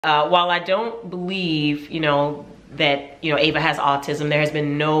While I don't believe, that Ava has autism, there has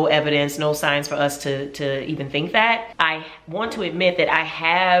been no evidence, no signs for us to even think that. I want to admit that I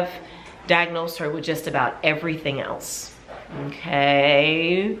have diagnosed her with just about everything else.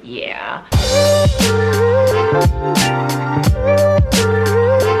 Okay, yeah.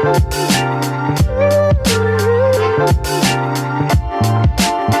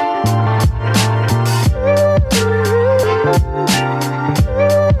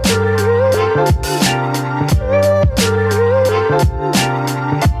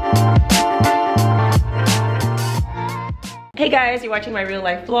 Hey guys, you're watching my real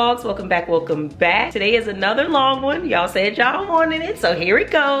life vlogs. Welcome back, welcome back. Today is another long one. Y'all said y'all wanted it, so here it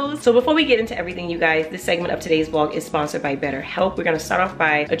goes. So before we get into everything, you guys, this segment of today's vlog is sponsored by BetterHelp. We're gonna start off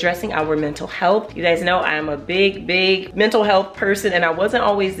by addressing our mental health. You guys know I'm a big mental health person, and I wasn't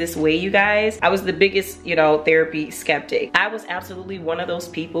always this way, you guys. I was the biggest, therapy skeptic. I was absolutely one of those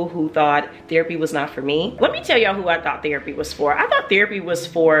people who thought therapy was not for me. Let me tell y'all who I thought therapy was for. I thought therapy was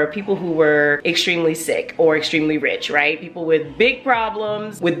for people who were extremely sick or extremely rich, right? People with big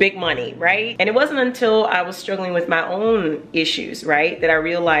problems, with big money, right? And it wasn't until I was struggling with my own issues, right, that I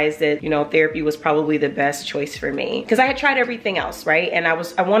realized that, therapy was probably the best choice for me. Because I had tried everything else, right? And I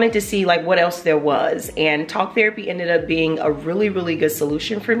wanted to see like what else there was. And talk therapy ended up being a really good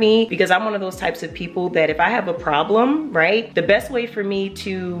solution for me, because I'm one of those types of people that if I have a problem, right, the best way for me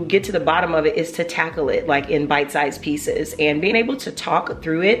to get to the bottom of it is to tackle it like in bite-sized pieces. And being able to talk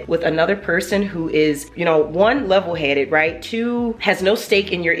through it with another person who is, one, level-headed, right? Two, has no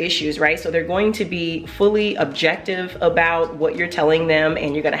stake in your issues, right? So they're going to be fully objective about what you're telling them,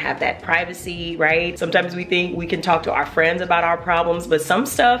 and you're gonna have that privacy, right? Sometimes we think we can talk to our friends about our problems, but some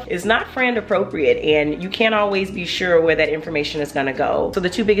stuff is not friend appropriate, and you can't always be sure where that information is gonna go. So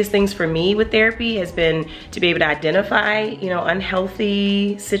the two biggest things for me with therapy has been to be able to identify,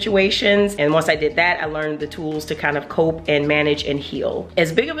 unhealthy situations. And once I did that, I learned the tools to kind of cope and manage and heal.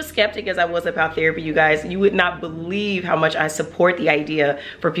 As big of a skeptic as I was about therapy, you guys, you would not believe how much I support the idea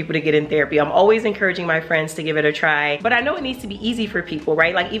for people to get in therapy. I'm always encouraging my friends to give it a try, but I know it needs to be easy for people,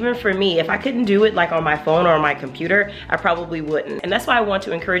 right? Like even for me, if I couldn't do it like on my phone or on my computer, I probably wouldn't. And that's why I want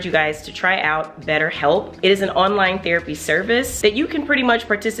to encourage you guys to try out BetterHelp. It is an online therapy service that you can pretty much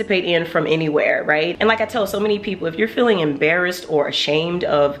participate in from anywhere, right? And like I tell so many people, if you're feeling embarrassed or ashamed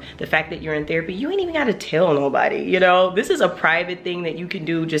of the fact that you're in therapy, you ain't even gotta tell nobody, This is a private thing that you can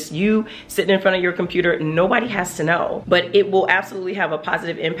do, just you sitting in front of your computer. Nobody has to know, but it will absolutely have a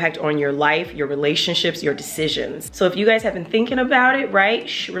positive impact on your life, your relationships, your decisions. So if you guys have been thinking about it, right,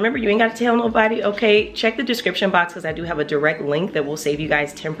 remember, you ain't gotta tell nobody, okay? Check the description box, because I do have a direct link that will save you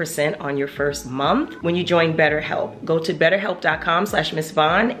guys 10% on your first month when you join BetterHelp. Go to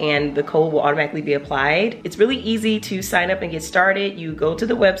betterhelp.com/MsVaughn and the code will automatically be applied. It's really easy to sign up and get started. You go to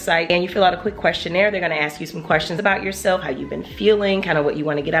the website and you fill out a quick questionnaire. They're gonna ask you some questions about yourself, how you've been feeling, kind of what you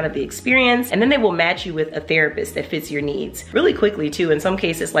wanna get out of the experience, and then they will match you with a therapist that fits your needs really quickly too, in some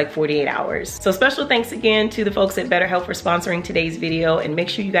cases like 48 hours. So special thanks again to the folks at BetterHelp for sponsoring today's video, and make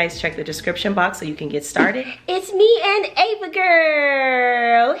sure you guys check the description box so you can get started. It's me and Ava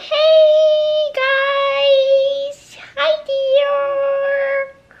girl. Hey guys. Hi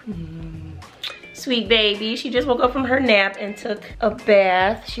dear. Sweet baby, she just woke up from her nap and took a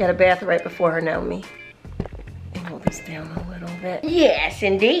bath. She had a bath right before her. Naomi, hold this down a little bit. Yes,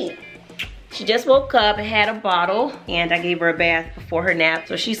 indeed. She just woke up and had a bottle, and I gave her a bath before her nap.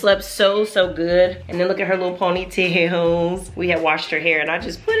 So she slept so good. And then look at her little ponytails. We had washed her hair, and I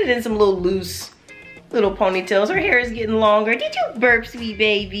just put it in some little loose little ponytails. Her hair is getting longer. Did you burp, sweet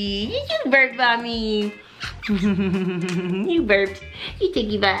baby? Did you burp by me? You burped. You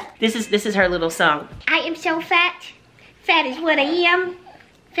think you back. This is her little song. I am so fat. Fat is what I am.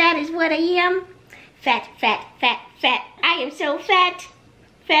 Fat is what I am. Fat. I am so fat.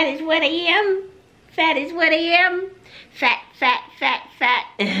 Fat is what I am. Fat is what I am. Fat.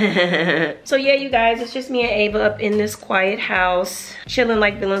 So yeah, you guys, it's just me and Ava up in this quiet house, chilling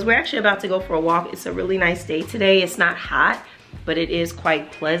like villains. We're actually about to go for a walk. It's a really nice day today. It's not hot, but it is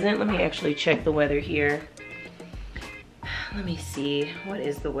quite pleasant. Let me actually check the weather here. Let me see, what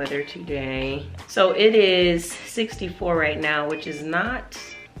is the weather today? So it is 64 right now, which is not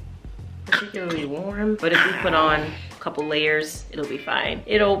particularly warm, but if we put on a couple layers, it'll be fine.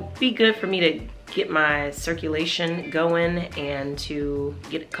 It'll be good for me to get my circulation going and to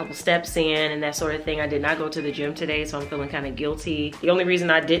get a couple steps in and that sort of thing. I did not go to the gym today, so I'm feeling kind of guilty. The only reason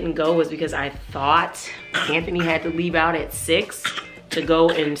I didn't go was because I thought Anthony had to leave out at 6 to go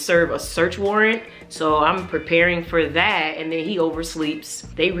and serve a search warrant. So I'm preparing for that, and then he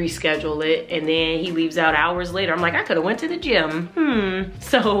oversleeps. They reschedule it, and then he leaves out hours later. I'm like, I could have went to the gym.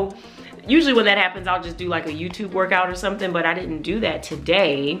 So usually when that happens, I'll just do like a YouTube workout or something, but I didn't do that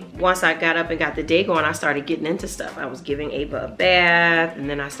today. Once I got up and got the day going, I started getting into stuff. I was giving Ava a bath, and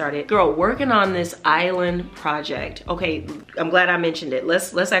then I started, girl, working on this island project. Okay, I'm glad I mentioned it.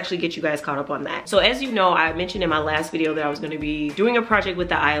 Let's actually get you guys caught up on that. So as you know, I mentioned in my last video that I was gonna be doing a project with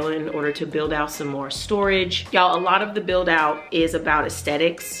the island in order to build out some more storage. Y'all, a lot of the build out is about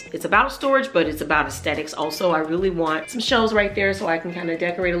aesthetics. It's about storage, but it's about aesthetics also. I really want some shelves right there so I can kind of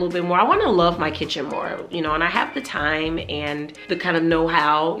decorate a little bit more. I want to love my kitchen more, you know, and I have the time and the kind of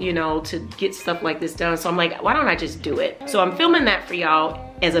know-how, you know, to get stuff like this done. So I'm like, why don't I just do it? So I'm filming that for y'all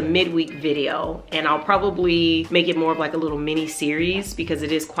as a midweek video, and I'll probably make it more of like a little mini series because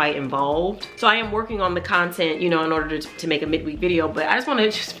it is quite involved. So I am working on the content, you know, in order to make a midweek video, but I just want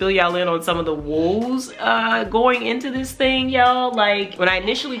to just fill y'all in on some of the woes going into this thing, y'all. Like when I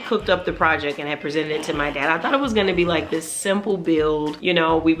initially cooked up the project and had presented it to my dad, I thought it was gonna be like this simple build, you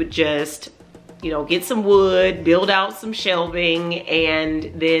know, we would just, you know, get some wood, build out some shelving,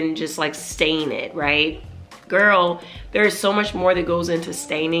 and then just like stain it, right? Girl, there's so much more that goes into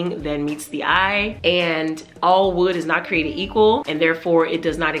staining than meets the eye, and all wood is not created equal, and therefore it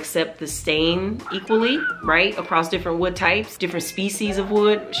does not accept the stain equally, right? Across different wood types, different species of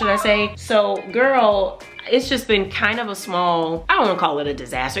wood, should I say. So girl, it's just been kind of a small, I don't wanna call it a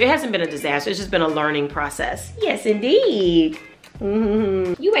disaster. It hasn't been a disaster, it's just been a learning process. Yes, indeed.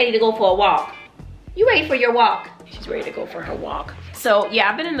 You ready to go for a walk? You ready for your walk? She's ready to go for her walk. So yeah,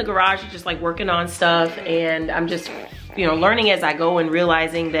 I've been in the garage just like working on stuff, and I'm just, you know, learning as I go and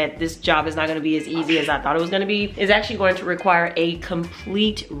realizing that this job is not gonna be as easy as I thought it was gonna be. It's actually going to require a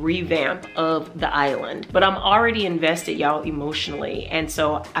complete revamp of the island. But I'm already invested, y'all, emotionally, and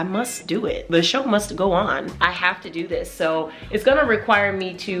so I must do it. The show must go on. I have to do this. So it's gonna require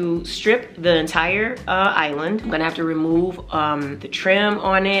me to strip the entire island. I'm gonna have to remove the trim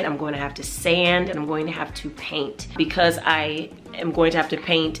on it. I'm going to have to sand, and I'm going to have to paint, because I am going to have to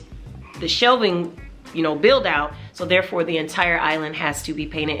paint the shelving, you know, build out. So therefore the entire island has to be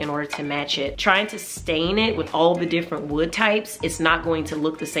painted in order to match it. Trying to stain it with all the different wood types, it's not going to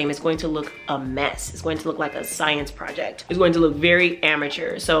look the same. It's going to look a mess. It's going to look like a science project. It's going to look very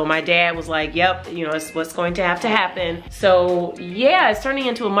amateur. So my dad was like, yep, you know, it's what's going to have to happen. So yeah, it's turning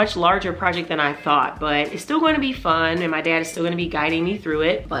into a much larger project than I thought, but it's still going to be fun, and my dad is still going to be guiding me through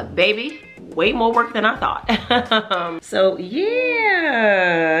it. But baby, way more work than I thought. So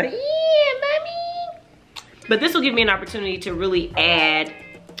yeah, mommy. But this will give me an opportunity to really add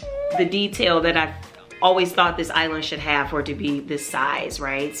the detail that I've always thought this island should have for it to be this size,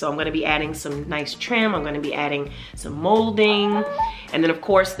 right? So I'm gonna be adding some nice trim, I'm gonna be adding some molding, and then of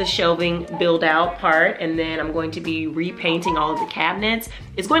course the shelving build out part, and then I'm going to be repainting all of the cabinets.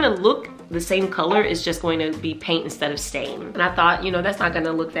 It's going to look the same color, it's just going to be paint instead of stain. And I thought, you know, that's not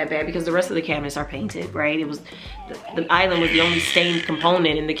gonna look that bad because the rest of the cabinets are painted, right? It was, the island was the only stained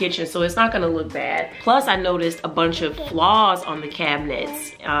component in the kitchen, so it's not gonna look bad. Plus I noticed a bunch of flaws on the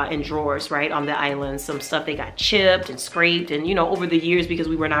cabinets and drawers, right, on the island. Some stuff they got chipped and scraped, and you know, over the years because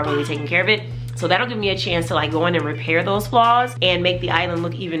we were not really taking care of it. So that'll give me a chance to like go in and repair those flaws and make the island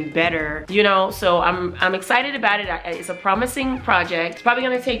look even better, you know? So I'm excited about it. It's a promising project. It's probably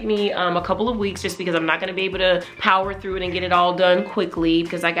gonna take me a couple of weeks just because I'm not gonna be able to power through it and get it all done quickly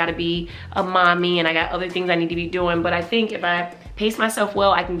because I gotta be a mommy and I got other things I need to be doing. But I think if I pace myself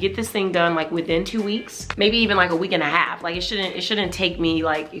well, I can get this thing done like within 2 weeks, maybe even like a week and a half. Like it shouldn't take me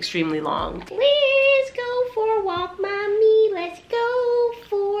like extremely long. Let's go for a walk, mommy. Let's go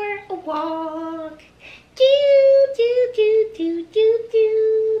for a walk. Do do do do do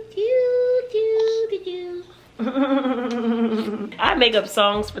do do do do do. I make up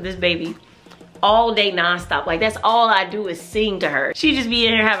songs for this baby all day nonstop. Like that's all I do is sing to her. She just be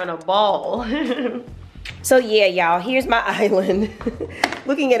in here having a ball. So yeah, y'all, here's my island.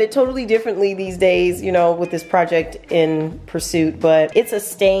 Looking at it totally differently these days, you know, with this project in pursuit, but it's a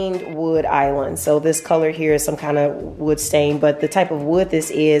stained wood island. So this color here is some kind of wood stain, but the type of wood this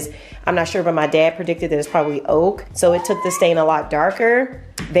is, I'm not sure, but my dad predicted that it's probably oak. So it took the stain a lot darker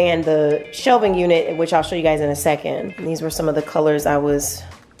than the shelving unit, which I'll show you guys in a second. And these were some of the colors I was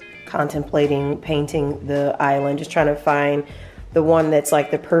contemplating painting the island, just trying to find the one that's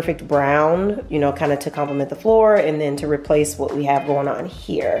like the perfect brown, you know, kind of to complement the floor and then to replace what we have going on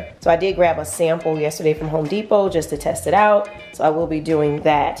here. So I did grab a sample yesterday from Home Depot just to test it out. So I will be doing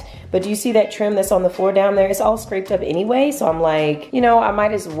that. But do you see that trim that's on the floor down there? It's all scraped up anyway. So I'm like, you know, I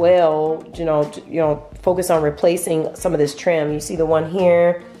might as well, you know, focus on replacing some of this trim. You see the one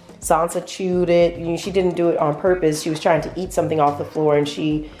here Sansa chewed it. You know, she didn't do it on purpose. She was trying to eat something off the floor and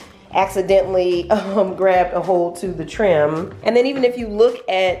she accidentally grabbed a hold to the trim. And then even if you look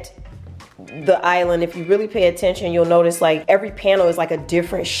at the island, if you really pay attention, you'll notice like every panel is like a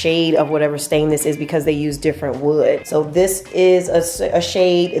different shade of whatever stain this is because they use different wood. So this is a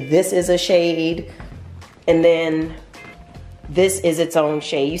shade, this is a shade, and then this is its own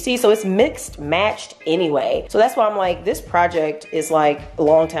shade. You see, so it's mixed, matched anyway. So that's why I'm like, this project is like a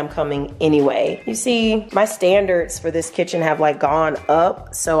long time coming anyway. You see, my standards for this kitchen have like gone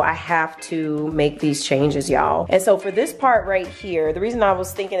up, so I have to make these changes, y'all. And so for this part right here, the reason I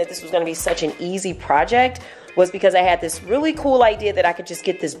was thinking that this was gonna be such an easy project was because I had this really cool idea that I could just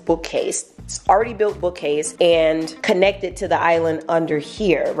get this bookcase, it's already built bookcase, and connect it to the island under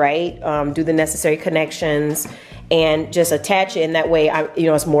here, right? Do the necessary connections and just attach it in that way. You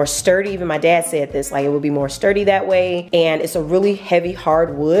know, it's more sturdy. Even my dad said this, like it would be more sturdy that way. And it's a really heavy,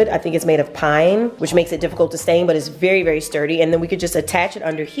 hard wood. I think it's made of pine, which makes it difficult to stain, but it's very, very sturdy. And then we could just attach it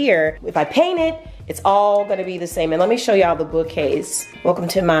under here. If I paint it, it's all gonna be the same. And let me show y'all the bookcase. Welcome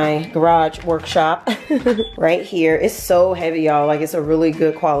to my garage workshop right here. It's so heavy, y'all. Like it's a really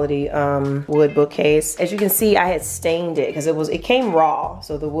good quality wood bookcase. As you can see, I had stained it because it came raw.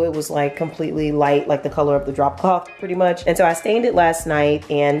 So the wood was like completely light, like the color of the drop cloth pretty much. And so I stained it last night,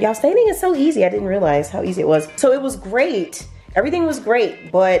 and y'all, staining is so easy. I didn't realize how easy it was. So it was great. Everything was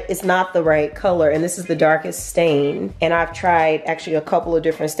great, but it's not the right color, and this is the darkest stain. And I've tried actually a couple of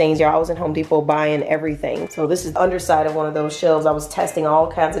different stains. Y'all, I was in Home Depot buying everything. So this is the underside of one of those shelves. I was testing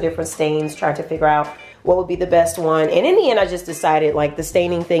all kinds of different stains, trying to figure out what would be the best one. And in the end, I just decided like the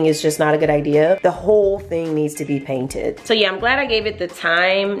staining thing is just not a good idea. The whole thing needs to be painted. So yeah, I'm glad I gave it the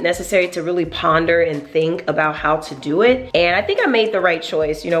time necessary to really ponder and think about how to do it. And I think I made the right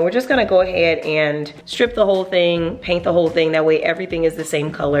choice. You know, we're just gonna go ahead and strip the whole thing, paint the whole thing. That way everything is the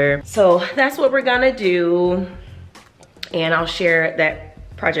same color. So that's what we're gonna do. And I'll share that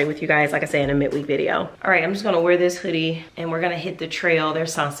project with you guys, like I said, in a midweek video. All right, I'm just gonna wear this hoodie and we're gonna hit the trail.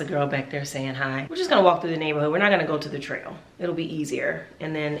 There's Sansa girl back there saying hi. We're just gonna walk through the neighborhood. We're not gonna go to the trail. It'll be easier.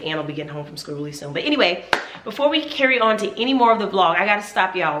 And then Ann will be getting home from school really soon. But anyway, before we carry on to any more of the vlog, I gotta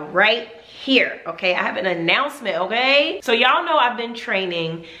stop y'all right here, okay? I have an announcement, okay? So y'all know I've been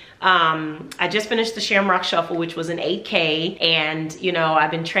training. I just finished the Shamrock Shuffle, which was an 8K, and you know, I've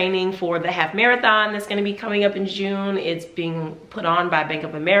been training for the half marathon that's gonna be coming up in June. It's being put on by Bank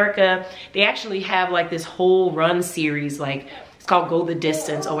of America. They actually have like this whole run series, like it's called Go the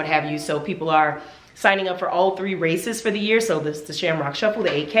Distance or what have you. So people are signing up for all 3 races for the year. So this the Shamrock Shuffle, the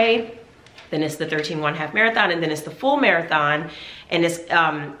 8K, then it's the 13-1 half marathon, and then it's the full marathon. And it's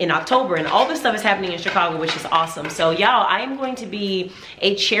in October, and all this stuff is happening in Chicago, which is awesome. So y'all, I am going to be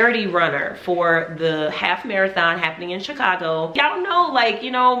a charity runner for the half marathon happening in Chicago. Y'all know, like,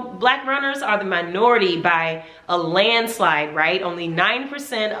 you know, black runners are the minority by a landslide, right? Only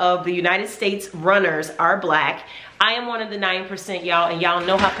 9% of the United States runners are black. I am one of the 9%, y'all, and y'all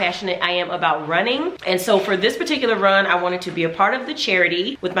know how passionate I am about running. And so for this particular run, I wanted to be a part of the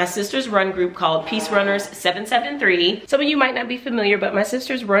charity with my sister's run group called Peace Runners 773. Some of you might not be familiar, but my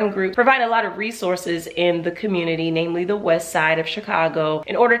sister's run group provide a lot of resources in the community, namely the west side of Chicago,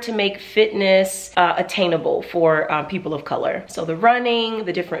 in order to make fitness attainable for people of color. So the running,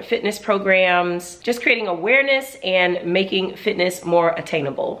 the different fitness programs, just creating awareness and making fitness more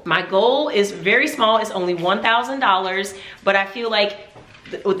attainable. My goal is very small. It's only $1,000. But I feel like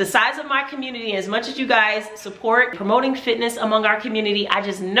with the size of my community, as much as you guys support promoting fitness among our community, I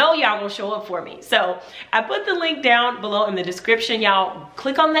just know y'all gonna show up for me. So I put the link down below in the description. Y'all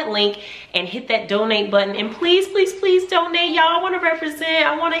click on that link and hit that donate button, and please, please, please donate. Y'all, I want to represent.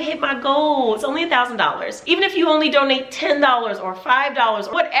 I want to hit my goal. It's only $1,000. Even if you only donate $10 or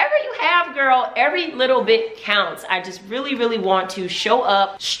 $5, whatever you have, girl, every little bit counts. I just really, really want to show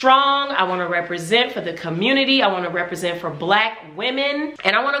up strong. I want to represent for the community. I want to represent for black women.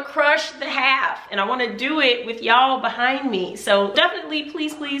 And I want to crush the half, and I want to do it with y'all behind me. So definitely,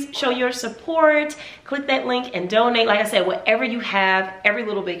 please, please show your support. Click that link and donate. Like I said, whatever you have, every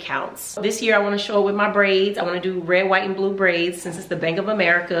little bit counts. This year I want to show up with my braids. I want to do red, white, and blue braids since it's the Bank of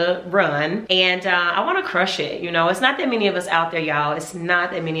America run. And I want to crush it. You know, it's not that many of us out there, y'all. It's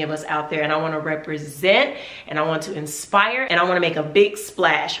not that many of us out there. And I want to represent, and I want to inspire, and I want to make a big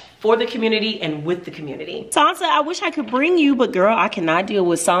splash for the community and with the community. Sansa, I wish I could bring you, but girl, I cannot deal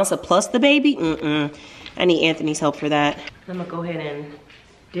with Sansa plus the baby. I need Anthony's help for that. I'm gonna go ahead and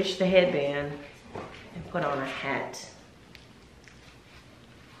dish the headband and put on a hat.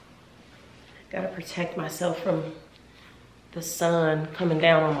 Gotta protect myself from the sun coming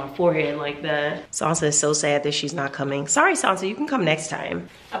down on my forehead like that. Sansa is so sad that she's not coming. Sorry, Sansa, you can come next time.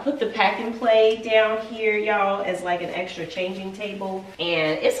 I put the pack and play down here, y'all, as like an extra changing table.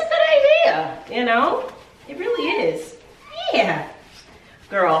 And it's a good idea, you know? It really is. Yeah.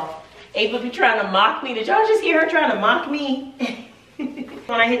 Girl, Ava be trying to mock me. Did y'all just hear her trying to mock me?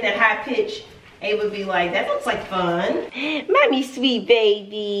 When I hit that high pitch, Ava would be like, that looks like fun. Mommy, sweet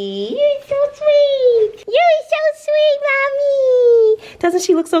baby. You're so sweet. You're so sweet, Mommy. Doesn't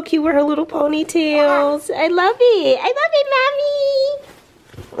she look so cute with her little ponytails? I love it. I love it,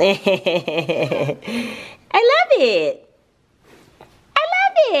 Mommy. I love it. I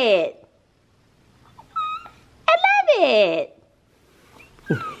love it. I love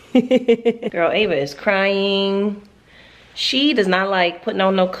it. Girl, Ava is crying. She does not like putting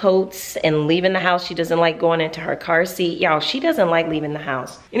on no coats and leaving the house. She doesn't like going into her car seat. Y'all, she doesn't like leaving the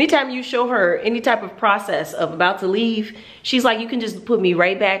house. Anytime you show her any type of process of about to leave, she's like, you can just put me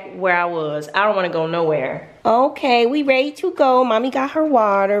right back where I was. I don't want to go nowhere. Okay, we ready to go. Mommy got her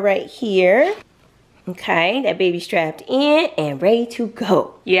water right here. Okay, that baby strapped in and ready to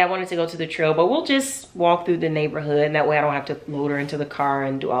go. Yeah, I wanted to go to the trail, but we'll just walk through the neighborhood. And that way I don't have to load her into the car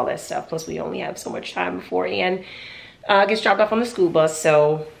and do all that stuff. Plus, we only have so much time beforehand. Gets dropped off on the school bus,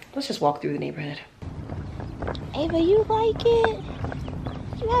 so let's just walk through the neighborhood. Ava, you like it?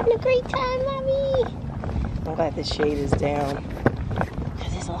 You having a great time, Mommy? I'm glad the shade is down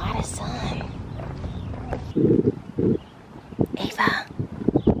because there's a lot of sun. Ava.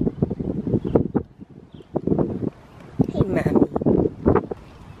 Hey, Mommy.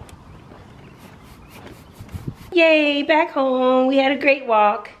 Yay, back home. We had a great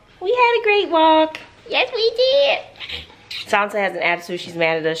walk. We had a great walk. Yes, we did. Sansa has an attitude. She's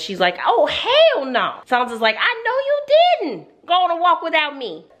mad at us. She's like, oh, hell no. Sansa's like, I know you didn't go on a walk without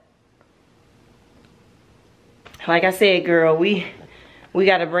me. Like I said, girl, we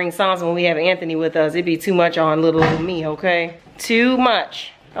got to bring Sansa when we have Anthony with us. It'd be too much on little me, okay? Too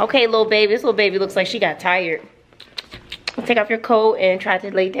much. Okay, little baby. This little baby looks like she got tired. Take off your coat and try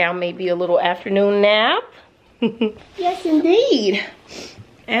to lay down maybe a little afternoon nap. Yes, indeed.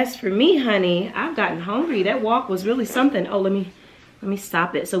 As for me, honey, I've gotten hungry. That walk was really something. Oh, let me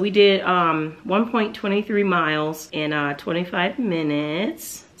stop it. So we did 1.23 miles in 25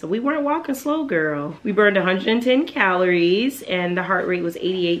 minutes. So we weren't walking slow, girl. We burned 110 calories and the heart rate was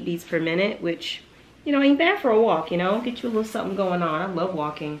 88 beats per minute, which, you know, ain't bad for a walk, you know? Get you a little something going on. I love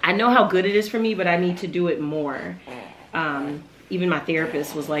walking. I know how good it is for me, but I need to do it more. Even my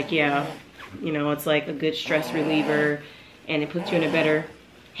therapist was like, yeah, you know, it's like a good stress reliever and it puts you in a better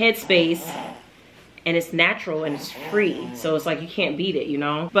headspace, and it's natural and it's free, so it's like you can't beat it, you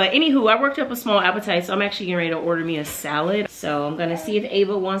know. But anywho, I worked up a small appetite, so I'm actually getting ready to order me a salad. So I'm gonna see if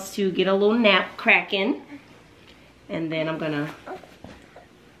Ava wants to get a little nap cracking, and then I'm gonna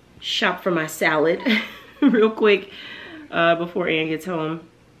shop for my salad real quick before Ann gets home.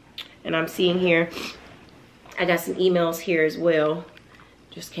 And I'm seeing here, I got some emails here as well.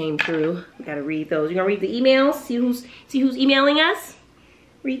 Just came through. We gotta read those. You gonna read the emails? See who's emailing us?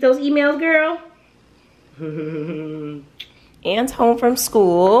 Read those emails, girl. Ann's home from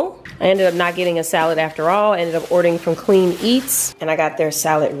school. I ended up not getting a salad after all. I ended up ordering from Clean Eats, and I got their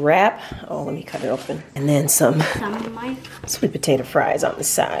salad wrap. Oh, let me cut it open. And then some sweet potato fries on the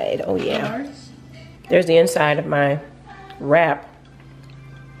side. Oh yeah. There's the inside of my wrap.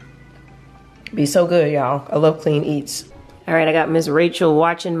 Be so good, y'all. I love Clean Eats. All right, I got Miss Rachel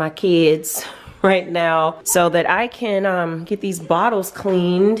watching my kids right now so that I can get these bottles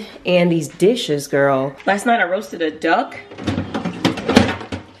cleaned and these dishes, girl. Last night I roasted a duck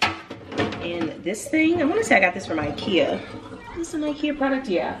in this thing. I want to say I got this from IKEA. Is this an IKEA product?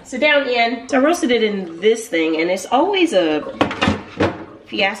 Yeah. Sit down, Ian. So I roasted it in this thing, and it's always a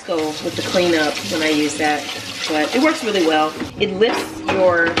fiasco with the cleanup when I use that, but it works really well. It lifts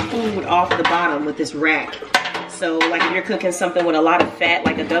your food off the bottom with this rack. So like if you're cooking something with a lot of fat,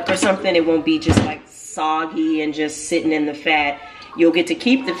 like a duck or something, it won't be just like soggy and just sitting in the fat. You'll get to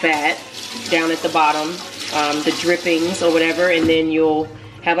keep the fat down at the bottom, the drippings or whatever, and then you'll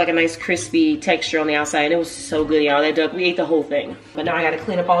have like a nice crispy texture on the outside. And it was so good, y'all. That duck, we ate the whole thing. But now I gotta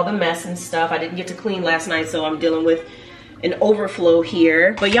clean up all the mess and stuff. I didn't get to clean last night, so I'm dealing with an overflow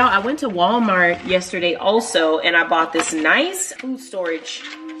here. But y'all, I went to Walmart yesterday also, and I bought this nice food storage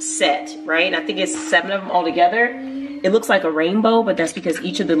set, right? And I think it's 7 of them all together. It looks like a rainbow, but that's because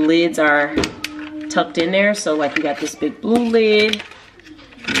each of the lids are tucked in there. So like you got this big blue lid,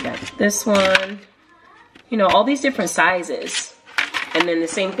 you got this one, you know, all these different sizes. And then the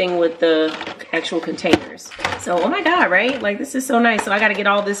same thing with the actual containers. So, oh my God, right? Like this is so nice. So I gotta get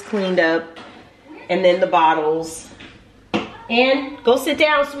all this cleaned up. And then the bottles. And go sit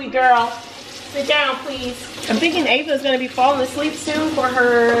down, sweet girl. Sit down, please. I'm thinking Ava is gonna be falling asleep soon for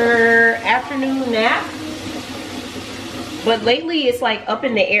her afternoon nap. But lately it's like up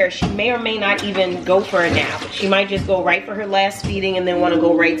in the air. She may or may not even go for a nap. She might just go right for her last feeding and then want to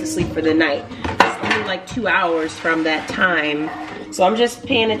go right to sleep for the night. It's only like 2 hours from that time. So I'm just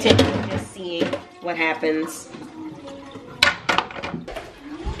paying attention and just seeing what happens.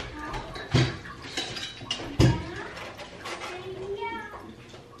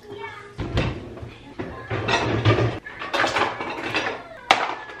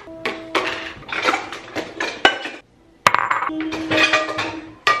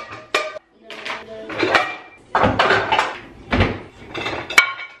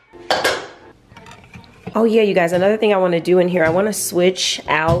 Oh yeah, you guys, another thing I want to do in here, I want to switch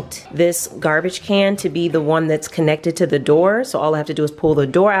out this garbage can to be the one that's connected to the door. So all I have to do is pull the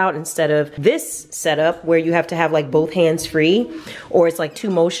door out instead of this setup where you have to have like both hands free, or it's like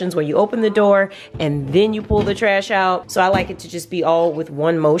 2 motions where you open the door and then you pull the trash out. So I like it to just be all with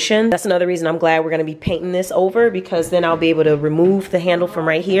 1 motion. That's another reason I'm glad we're going to be painting this over, because then I'll be able to remove the handle from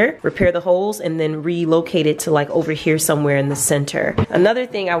right here, repair the holes, and then relocate it to like over here somewhere in the center. Another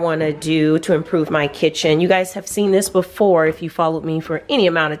thing I want to do to improve my kitchen, you guys have seen this before if you followed me for any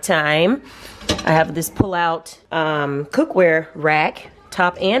amount of time. I have this pull-out cookware rack,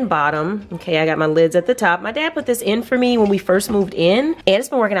 top and bottom. Okay, I got my lids at the top. My dad put this in for me when we first moved in, and it's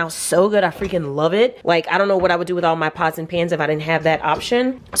been working out so good. I freaking love it. Like, I don't know what I would do with all my pots and pans if I didn't have that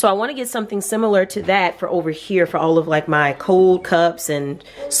option. So I want to get something similar to that for over here for all of like my cold cups and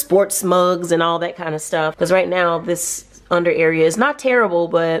sports mugs and all that kind of stuff. Because right now this under area is not terrible,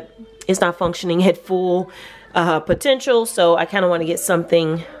 but it's not functioning at full potential. So I kind of want to get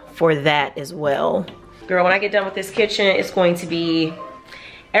something for that as well. Girl, when I get done with this kitchen, it's going to be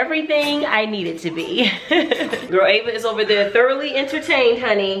everything I need it to be. Girl, Ava is over there thoroughly entertained,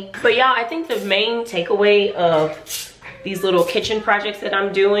 honey. But y'all, I think the main takeaway of these little kitchen projects that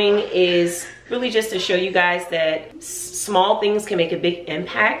I'm doing is really just to show you guys that small things can make a big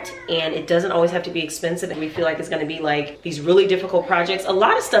impact, and it doesn't always have to be expensive and we feel like it's going to be like these really difficult projects. A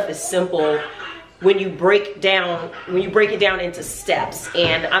lot of stuff is simple when you break it down into steps.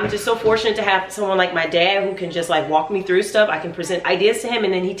 And I'm just so fortunate to have someone like my dad who can just like walk me through stuff. I can present ideas to him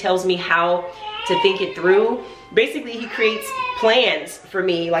and then he tells me how to think it through. Basically, he creates plans for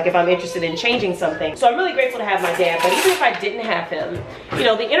me, like if I'm interested in changing something. So I'm really grateful to have my dad, but even if I didn't have him, you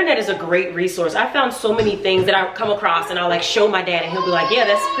know, the internet is a great resource. I found so many things that I come across and I'll like show my dad and he'll be like, yeah,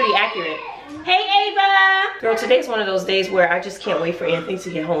 that's pretty accurate. Hey, Ava! Girl, today's one of those days where I just can't wait for Anthony to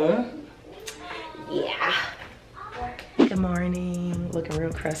get home. Yeah. Good morning. Looking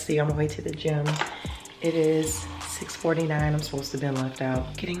real crusty on my way to the gym. It is 6:49. I'm supposed to have been left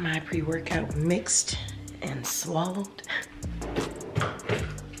out. Getting my pre-workout mixed and swallowed.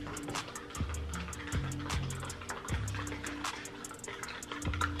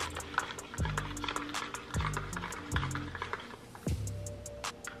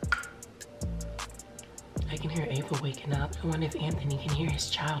 I can hear Ava waking up. I wonder if Anthony can hear his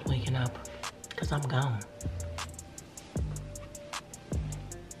child waking up, because I'm gone.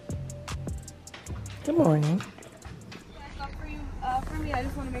 Good morning. For me, I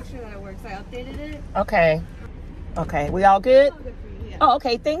just want to make sure that it works. I updated it. Okay. Okay, we all good? All good for you, yeah. Oh,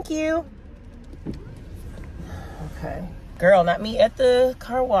 okay, thank you. Okay. Girl, not me at the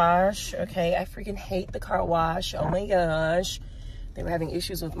car wash. Okay, I freaking hate the car wash. Oh my gosh. They were having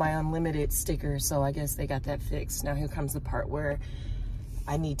issues with my unlimited sticker, so I guess they got that fixed. Now here comes the part where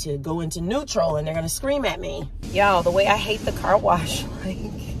I need to go into neutral and they're gonna scream at me. Y'all, the way I hate the car wash, like,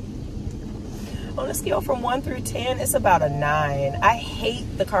 on a scale from 1 through 10, it's about a 9. I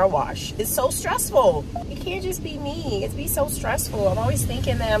hate the car wash. It's so stressful. It can't just be me. It's be so stressful. I'm always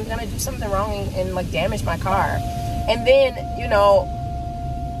thinking that I'm gonna do something wrong and like damage my car. And then, you know,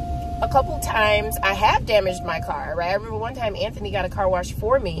 a couple times I have damaged my car, right? I remember one time Anthony got a car wash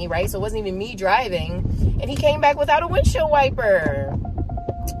for me, right? So it wasn't even me driving. And he came back without a windshield wiper.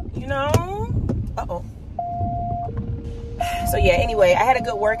 You know? Uh-oh. So yeah, anyway, I had a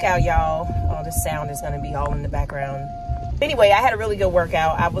good workout, y'all. Oh, the sound is gonna be all in the background. Anyway, I had a really good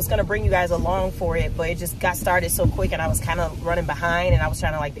workout. I was gonna bring you guys along for it, but it just got started so quick and I was kind of running behind and I was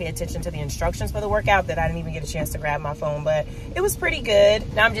trying to like pay attention to the instructions for the workout that I didn't even get a chance to grab my phone, but it was pretty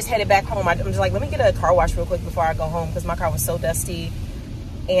good. Now I'm just headed back home. I'm just like, let me get a car wash real quick before I go home because my car was so dusty.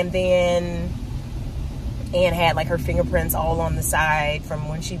 And then Anne had like her fingerprints all on the side from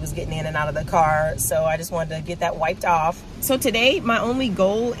when she was getting in and out of the car. So I just wanted to get that wiped off. So today my only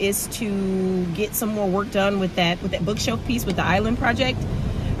goal is to get some more work done with that bookshelf piece with the island project.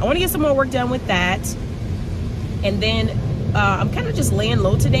 I want to get some more work done with that. And then I'm kind of just laying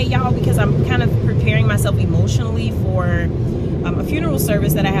low today, y'all, because I'm kind of preparing myself emotionally for a funeral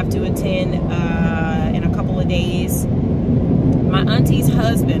service that I have to attend in a couple of days. My auntie's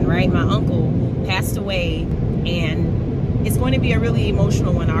husband, right, my uncle, passed away, and it's going to be a really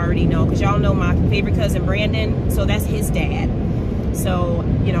emotional one, I already know, because y'all know my favorite cousin Brandon, so that's his dad. So,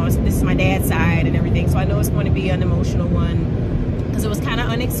 you know, this is my dad's side and everything, so I know it's going to be an emotional one, because it was kind of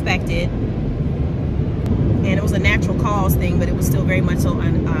unexpected, and it was a natural cause thing, but it was still very much so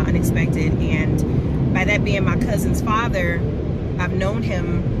unexpected. And by that being my cousin's father, I've known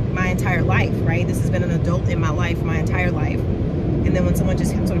him my entire life, right? This has been an adult in my life my entire life. And then when someone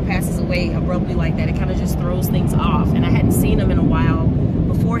just sort of passes away abruptly like that, it kind of just throws things off. And I hadn't seen him in a while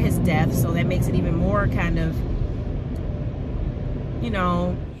before his death, so that makes it even more kind of, you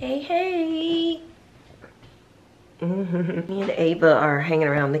know, hey. Me and Ava are hanging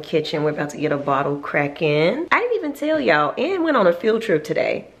around the kitchen. We're about to get a bottle crack in. I didn't even tell y'all, Ann went on a field trip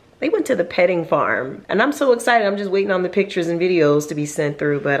today. They went to the petting farm, and I'm so excited. I'm just waiting on the pictures and videos to be sent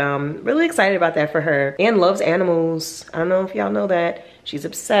through, but I'm really excited about that for her. Ann loves animals. I don't know if y'all know that. She's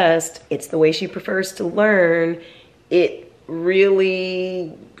obsessed. It's the way she prefers to learn. It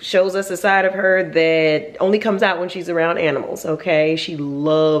really shows us a side of her that only comes out when she's around animals, okay? She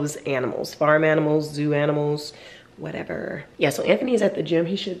loves animals, farm animals, zoo animals, whatever. Yeah, so Anthony's at the gym.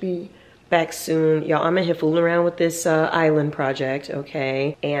 He should be back soon. Y'all, I'm in here fooling around with this island project,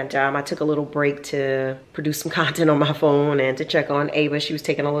 okay? And I took a little break to produce some content on my phone and to check on Ava. She was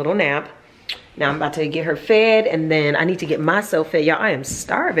taking a little nap. Now I'm about to get her fed, and then I need to get myself fed. Y'all, I am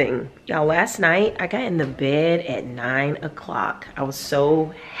starving. Y'all, last night I got in the bed at 9 o'clock. I was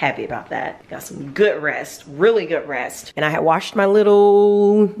so happy about that. Got some good rest, really good rest. And I had washed my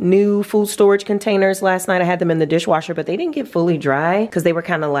little new food storage containers last night. I had them in the dishwasher, but they didn't get fully dry because they were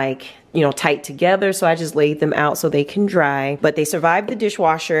kind of like, you know, tight together. So I just laid them out so they can dry. But they survived the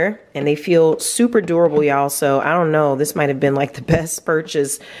dishwasher and they feel super durable, y'all. So I don't know, this might have been like the best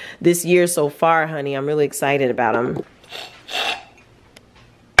purchase this year so far, honey. I'm really excited about them.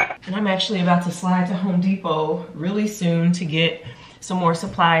 And I'm actually about to slide to Home Depot really soon to get some more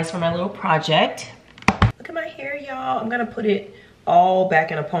supplies for my little project. Look at my hair, y'all. I'm gonna put it all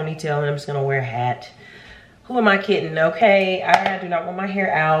back in a ponytail and I'm just gonna wear a hat. Who am I kidding, okay? I do not want my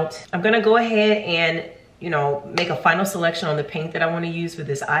hair out. I'm gonna go ahead and, you know, make a final selection on the paint that I wanna use for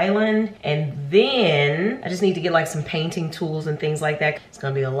this island. And then I just need to get like some painting tools and things like that. It's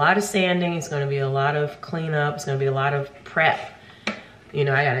gonna be a lot of sanding. It's gonna be a lot of cleanup. It's gonna be a lot of prep. You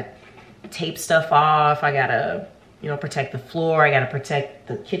know, I gotta tape stuff off. I gotta, you know, protect the floor. I gotta protect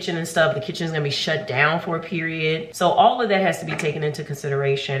the kitchen and stuff. The kitchen is gonna be shut down for a period. So all of that has to be taken into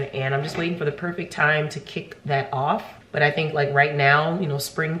consideration, and I'm just waiting for the perfect time to kick that off. But I think like right now, you know,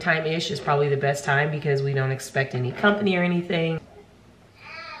 springtime-ish is probably the best time because we don't expect any company or anything.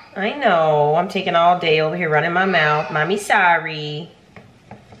 I know, I'm taking all day over here running my mouth. Mommy, sorry.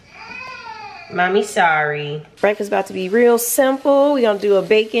 Mommy, sorry. Breakfast about to be real simple. We're gonna do a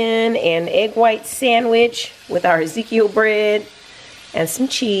bacon and egg white sandwich with our Ezekiel bread and some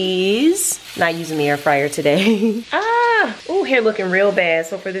cheese. Not using the air fryer today. Oh, hair looking real bad.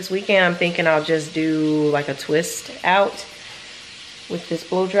 So for this weekend, I'm thinking I'll just do like a twist out with this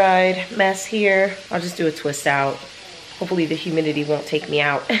blow dried mess here. I'll just do a twist out. Hopefully the humidity won't take me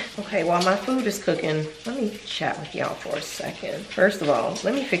out. Okay, while my food is cooking, let me chat with y'all for a second. First of all,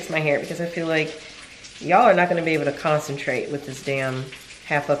 let me fix my hair because I feel like y'all are not gonna be able to concentrate with this damn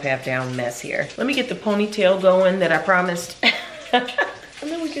half up, half down mess here. Let me get the ponytail going that I promised. And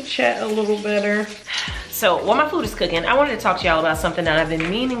then we can chat a little better. So while my food is cooking, I wanted to talk to y'all about something that I've been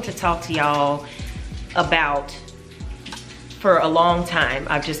meaning to talk to y'all about for a long time.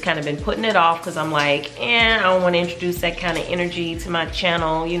 I've just kind of been putting it off because I'm like, I don't want to introduce that kind of energy to my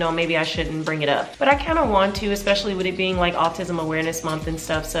channel. You know, maybe I shouldn't bring it up. But I kind of want to, especially with it being like Autism Awareness Month and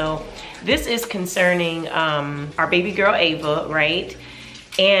stuff. So this is concerning our baby girl, Ava, right?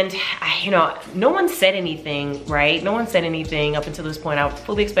 And, you know, no one said anything, right? No one said anything up until this point. I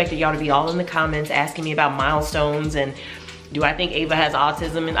fully expected y'all to be all in the comments asking me about milestones and do I think Ava has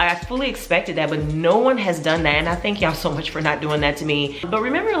autism? And I fully expected that, but no one has done that. And I thank y'all so much for not doing that to me. But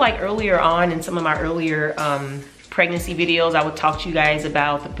remember like earlier on in some of my earlier pregnancy videos, I would talk to you guys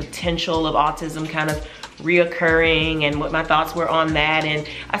about the potential of autism kind of reoccurring and what my thoughts were on that. And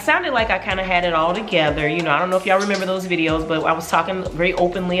I sounded like I kind of had it all together. You know, I don't know if y'all remember those videos, but I was talking very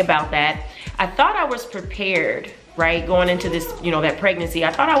openly about that. I thought I was prepared right? Going into this, you know, that pregnancy,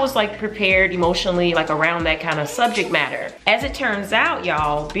 I thought I was like prepared emotionally, like around that kind of subject matter. As it turns out,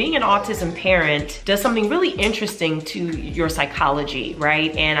 y'all, being an autism parent does something really interesting to your psychology,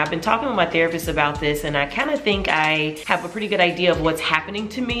 right? And I've been talking with my therapist about this, and I kind of think I have a pretty good idea of what's happening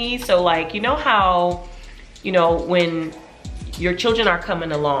to me. So like, you know how, you know, when your children are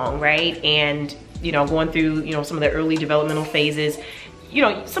coming along, right? And, you know, going through, you know, some of the early developmental phases, you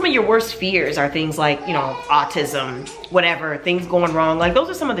know, some of your worst fears are things like, you know, autism, whatever, things going wrong. Like those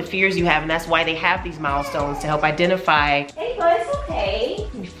are some of the fears you have, and that's why they have these milestones to help identify. Hey, but it's okay.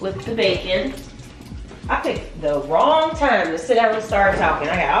 Let me flip the bacon. I picked the wrong time to sit down and start talking.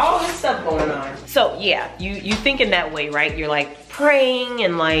 I got all this stuff going on. So yeah, you think in that way, right? You're like praying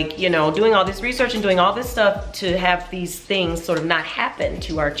and like, you know, doing all this research and doing all this stuff to have these things sort of not happen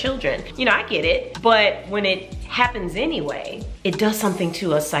to our children. You know, I get it, but when it happens anyway, it does something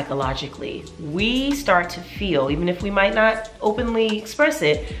to us psychologically. We start to feel, even if we might not openly express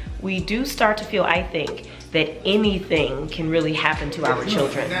it, we do start to feel, I think, that anything can really happen to our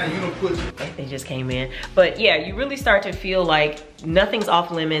children. They just came in. But yeah, you really start to feel like nothing's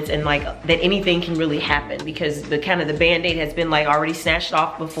off limits and like that anything can really happen, because the kind of the Band-Aid has been like already snatched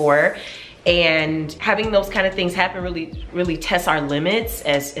off before. And having those kind of things happen really tests our limits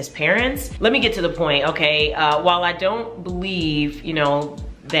as parents. Let me get to the point, okay? While I don't believe, you know,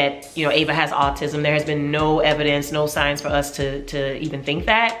 that, you know, Ava has autism, there has been no evidence, no signs for us to even think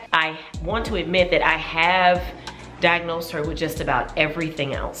that. I want to admit that I have diagnosed her with just about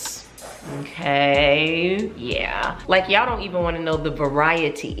everything else. Okay, yeah. Like y'all don't even want to know the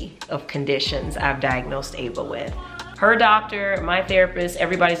variety of conditions I've diagnosed Ava with. Her doctor, my therapist,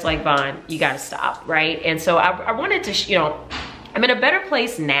 everybody's like, Vaughn, you gotta stop, right? And so I wanted to, you know, I'm in a better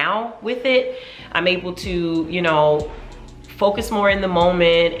place now with it. I'm able to, you know, focus more in the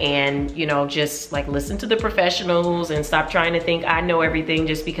moment and, you know, just like listen to the professionals and stop trying to think I know everything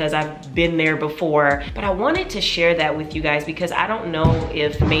just because I've been there before. But I wanted to share that with you guys because I don't know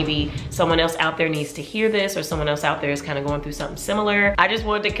if maybe someone else out there needs to hear this, or someone else out there is kind of going through something similar. I just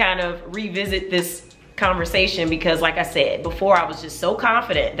wanted to kind of revisit this conversation because, like I said before, I was just so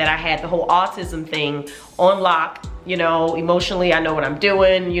confident that I had the whole autism thing on lock, you know, emotionally I know what I'm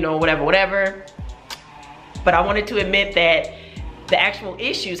doing, you know, whatever. But I wanted to admit that the actual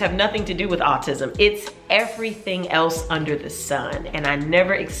issues have nothing to do with autism. It's everything else under the sun. And I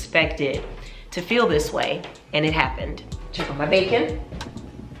never expected to feel this way, and it happened. Check out my bacon.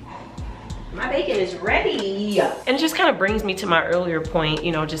 My bacon is ready. And it just kind of brings me to my earlier point,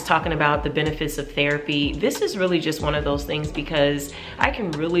 you know, just talking about the benefits of therapy. This is really just one of those things because I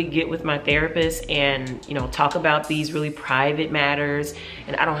can really get with my therapist and, you know, talk about these really private matters,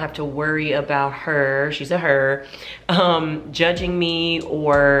 and I don't have to worry about her, she's a her, judging me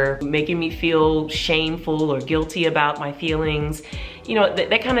or making me feel shameful or guilty about my feelings. You know,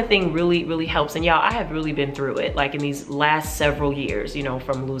 that kind of thing really helps. And y'all, I have really been through it, like in these last several years, you know,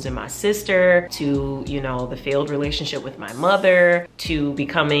 from losing my sister to, you know, the failed relationship with my mother to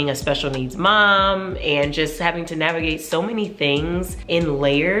becoming a special needs mom, and just having to navigate so many things in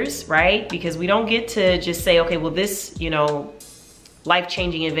layers, right? Because we don't get to just say, okay, well, this, you know,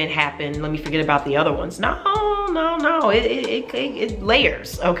 life-changing event happened, let me forget about the other ones. No, it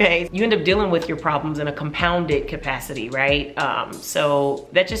layers, okay? You end up dealing with your problems in a compounded capacity, right? So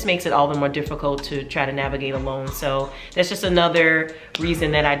that just makes it all the more difficult to try to navigate alone. So that's just another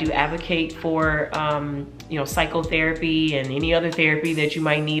reason that I do advocate for, you know, psychotherapy and any other therapy that you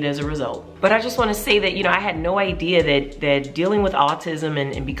might need as a result. But I just wanna say that, you know, I had no idea that dealing with autism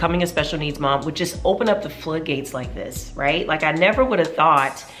and becoming a special needs mom would just open up the floodgates like this, right? Like I never would have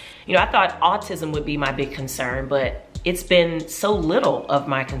thought, you know, I thought autism would be my big concern, but it's been so little of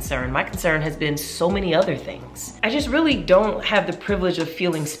my concern. My concern has been so many other things. I just really don't have the privilege of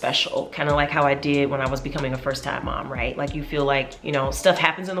feeling special, kind of like how I did when I was becoming a first-time mom, right? Like you feel like, you know, stuff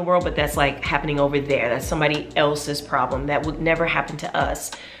happens in the world, but that's like happening over there. That's somebody else's problem. That would never happen to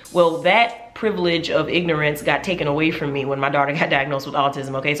us. Well, that privilege of ignorance got taken away from me when my daughter got diagnosed with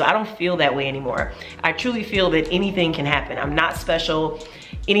autism, okay? So I don't feel that way anymore. I truly feel that anything can happen. I'm not special.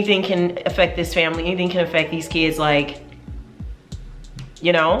 Anything can affect this family. Anything can affect these kids, like,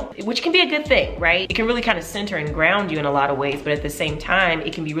 you know, which can be a good thing, right? It can really kind of center and ground you in a lot of ways, but at the same time,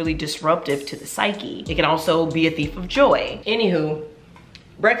 it can be really disruptive to the psyche. It can also be a thief of joy. Anywho,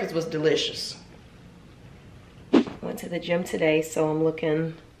 breakfast was delicious. Went to the gym today, so I'm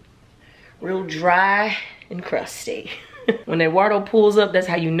looking real dry and crusty. When Eduardo pulls up, that's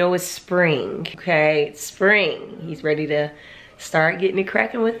how you know it's spring, okay? It's spring. He's ready to start getting it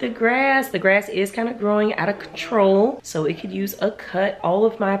cracking with the grass. The grass is kind of growing out of control, so it could use a cut. All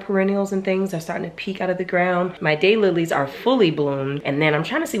of my perennials and things are starting to peek out of the ground. My daylilies are fully bloomed, and then I'm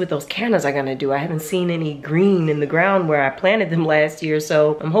trying to see what those cannas are gonna do. I haven't seen any green in the ground where I planted them last year,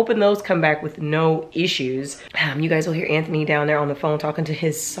 so I'm hoping those come back with no issues. You guys will hear Anthony down there on the phone talking to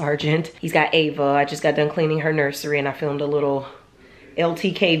his sergeant. He's got Ava. I just got done cleaning her nursery and I filmed a little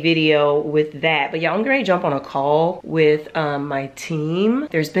LTK video with that. But yeah, I'm gonna jump on a call with my team.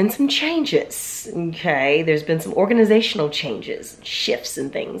 There's been some changes, okay? There's been some organizational changes, shifts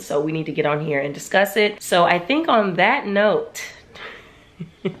and things. So we need to get on here and discuss it. So I think on that note,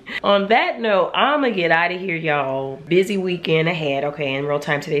 on that note, I'm gonna get out of here, y'all. Busy weekend ahead. Okay, in real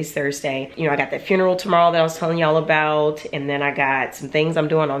time, today's Thursday. You know, I got that funeral tomorrow that I was telling y'all about, and then I got some things I'm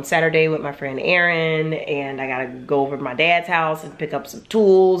doing on Saturday with my friend Erin, and I gotta go over to my dad's house and pick up some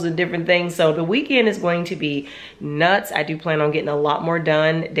tools and different things. So the weekend is going to be nuts. I do plan on getting a lot more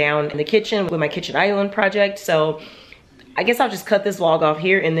done down in the kitchen with my kitchen island project. So I guess I'll just cut this vlog off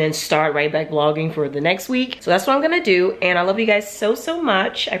here and then start right back vlogging for the next week. So that's what I'm gonna do. And I love you guys so, so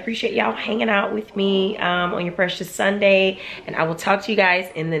much. I appreciate y'all hanging out with me on your precious Sunday. And I will talk to you guys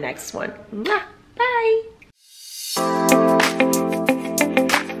in the next one. Mwah! Bye.